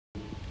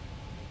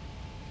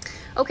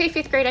Okay,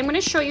 5th grade, I'm going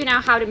to show you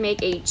now how to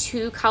make a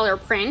 2-color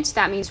print.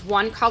 That means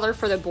 1 color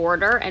for the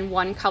border and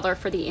 1 color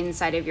for the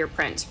inside of your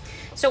print.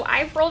 So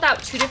I've rolled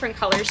out 2 different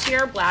colors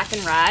here, black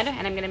and red,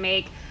 and I'm going to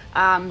make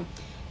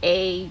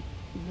a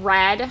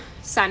red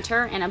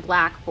center and a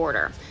black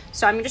border.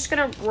 So I'm just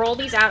going to roll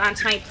these out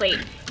onto my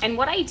plate. And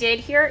what I did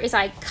here is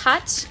I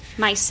cut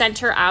my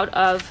center out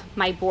of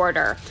my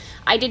border.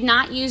 I did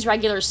not use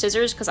regular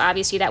scissors because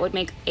obviously that would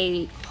make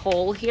a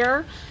hole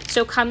here.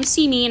 So come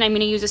see me and I'm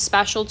going to use a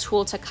special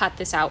tool to cut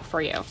this out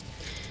for you.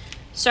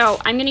 So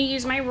I'm going to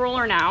use my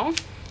ruler now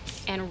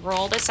and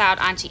roll this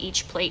out onto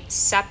each plate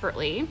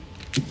separately.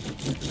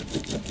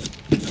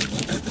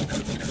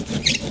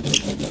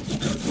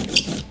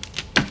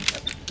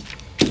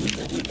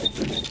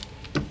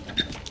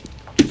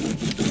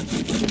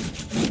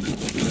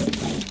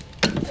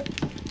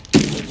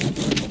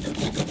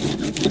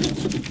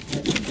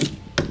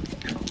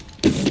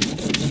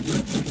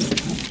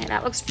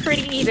 That looks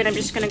pretty even. I'm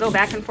just going to go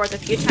back and forth a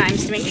few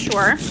times to make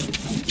sure.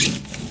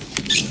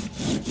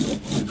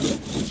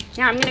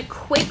 Now I'm going to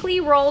quickly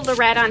roll the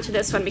red onto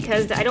this one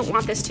because I don't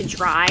want this to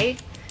dry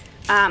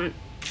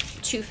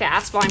too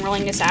fast while I'm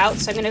rolling this out.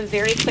 So I'm going to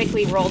very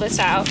quickly roll this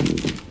out.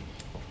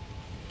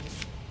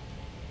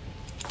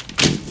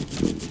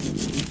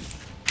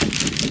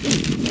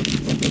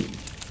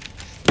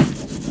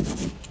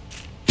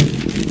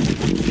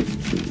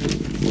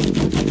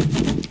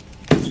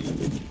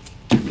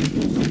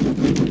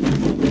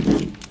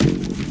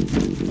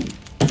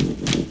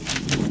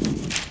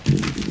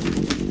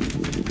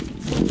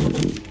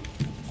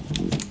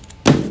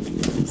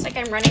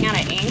 I'm running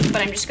out of ink,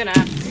 but I'm just gonna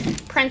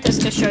print this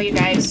to show you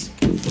guys.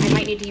 I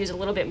might need to use a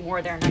little bit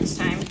more there next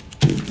time.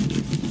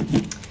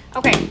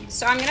 Okay,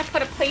 so I'm gonna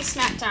put a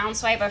placemat down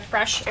so I have a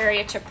fresh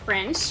area to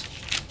print.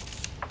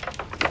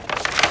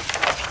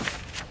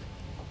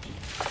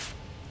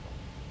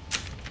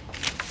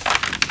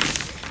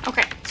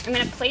 Okay, I'm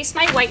gonna place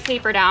my white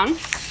paper down.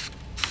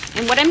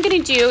 And what I'm gonna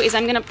do is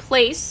I'm gonna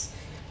place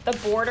the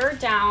border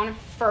down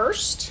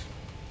first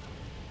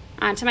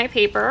onto my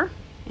paper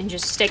and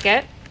just stick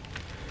it.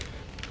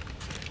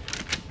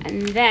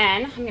 And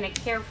then I'm going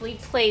to carefully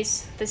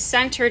place the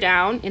center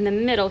down in the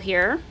middle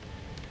here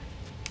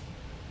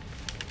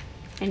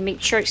and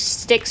make sure it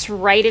sticks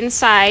right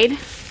inside,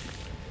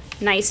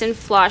 nice and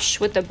flush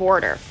with the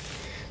border.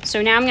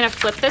 So now I'm going to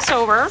flip this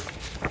over,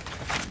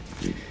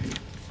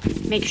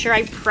 make sure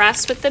I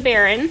press with the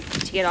Baron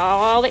to get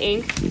all the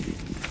ink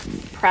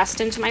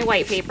pressed into my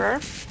white paper.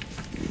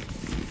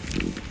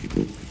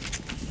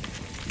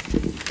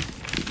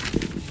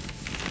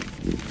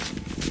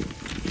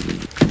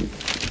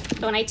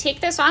 So when I take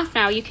this off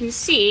now, you can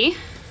see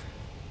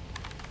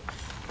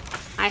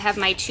I have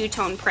my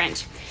 2-tone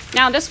print.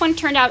 Now this one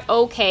turned out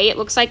okay. It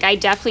looks like I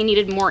definitely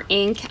needed more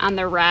ink on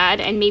the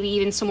red and maybe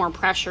even some more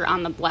pressure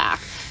on the black.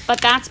 But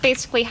that's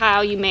basically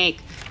how you make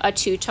a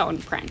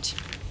 2-tone print.